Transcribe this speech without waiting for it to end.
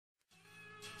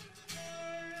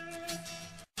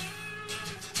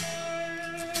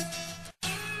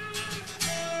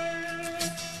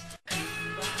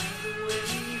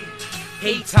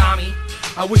Hey Tommy,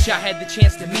 I wish I had the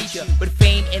chance to meet ya, but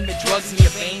fame and the drugs in your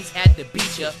veins had to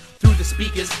beat ya. Through the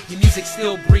speakers, your music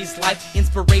still breathes life.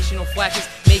 Inspirational flashes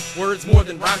make words more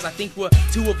than rhymes. I think we're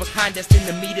two of a kind destined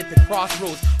to meet at the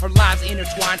crossroads. Our lives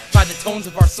intertwined by the tones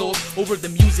of our souls. Over the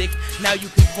music, now you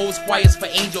compose choirs for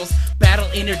angels. Battle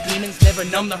inner demons, never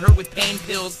numb the hurt with pain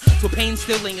pills. So pain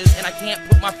still lingers and I can't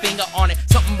put my finger on it.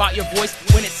 Something about your voice,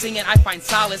 when it's singing I find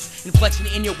solace. Inflection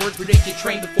in your words predict your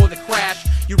train before the crash.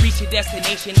 You reach your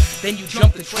destination, then you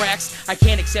jump the tracks. I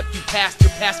can't accept you past,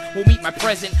 your past will meet my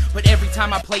present. But every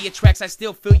time I play your tracks I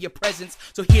still feel your presence.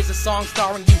 So here's a song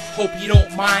starring you, hope you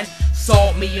don't mind.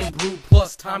 Salt, me and Brew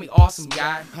plus Tommy, awesome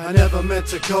guy. I never meant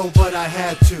to go, but I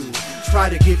had to. Try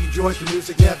to give you joy through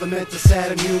music, never meant to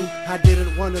sadden you. I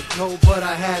didn't want to go, but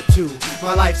I had to.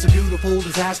 My life's a beautiful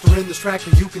disaster in this track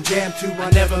that you can jam to. I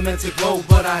never meant to go,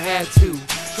 but I had to.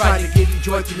 Try to give you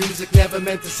joy through music, never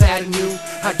meant to sadden you.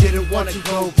 I didn't want to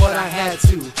go, but I had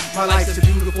to. My life's a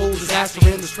beautiful disaster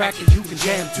in this track that you can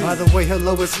jam to. By the way,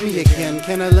 hello, it's me again.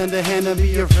 Can I lend a hand and be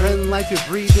your friend? Life you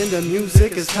breathe into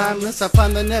music is timeless. I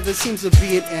find there never seems to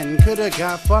be an end. Could've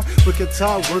got far with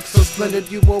guitar work so splendid.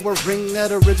 You wore a ring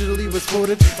that originally was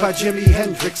quoted by Jimi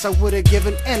Hendrix. I would've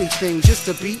given anything just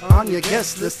to be on your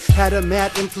guest list. Had a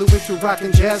mad influence to rock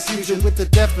and jazz fusion with a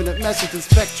definite message and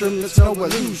spectrum that's no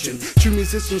illusion. True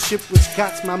musicianship which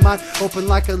got my mind open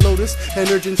like a lotus. An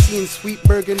urgency and sweet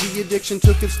burgundy addiction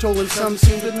took its toll and some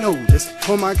seem to notice.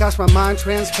 Oh my gosh, my mind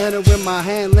transplanted when my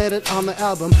hand landed on the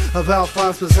album of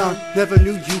Alphonse Bazin. Never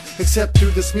knew you except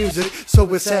through this music,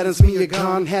 so it saddens me you're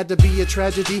gone. Had to be a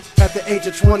tragedy at the age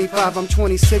of 25. I'm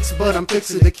 26, but I'm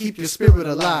fixing to keep your spirit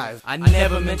alive. I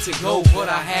never meant to go, but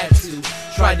I had to.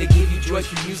 Tried to give you joy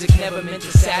through music, never meant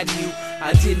to sadden you.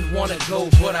 I didn't want to go,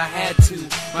 but I had to.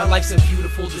 My life's a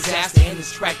beautiful disaster in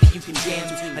this track that you can jam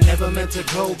to. I never meant to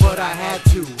go, but I had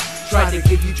to. Tried to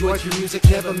give you joy through music,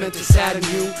 never meant to sadden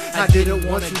you. I didn't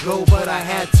want to go, but I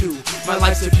had to. My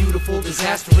life's a beautiful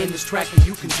disaster in this track that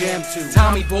you can jam to.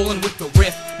 Tommy Bolin with the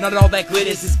riff, not all that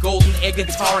glitters is golden. Air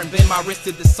guitar and bend my wrist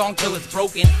to the song till it's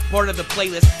broken. Part of the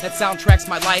playlist that soundtracks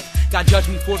my life. God judge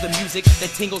me for the music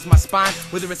that tingles my spine.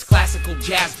 Whether it's classical,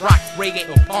 jazz, rock, reggae,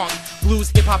 or punk.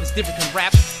 Blues, hip-hop is different than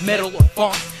rap, metal, or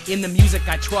funk. In the music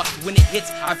I trust, when it hits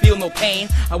I feel no pain.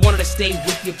 I wanted to stay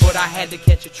with you, but I had to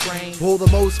catch a train. Pull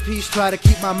the most peace, try to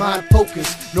keep my mind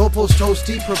focused. No post-toast,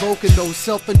 deep provoking those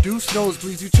self-induced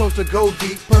nosebleeds. You chose to go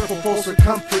deep, purple full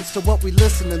circumference to what we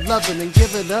listen and loving and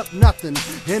giving up nothing.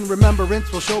 In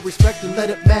remembrance, we'll show respect and let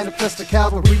it manifest. The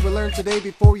cavalry we learned today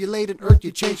before you laid in earth.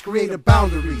 You changed creative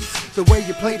boundaries. The way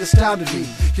you played astounded me.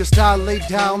 Your style laid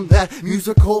down that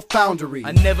musical foundry.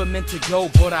 I never meant to go,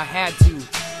 but I had to.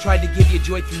 Tried to give you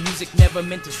joy through music, never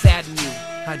meant to sadden you.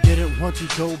 I didn't want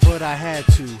to go, but I had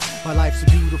to. My life's a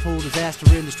beautiful disaster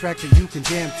in this track that you can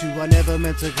jam to. I never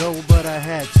meant to go, but I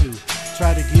had to.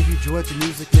 Try to give you joy through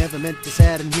music, never meant to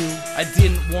sadden you. I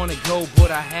didn't want to go,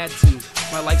 but I had to.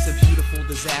 My life's a beautiful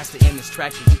disaster in this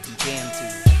track that you can jam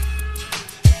to.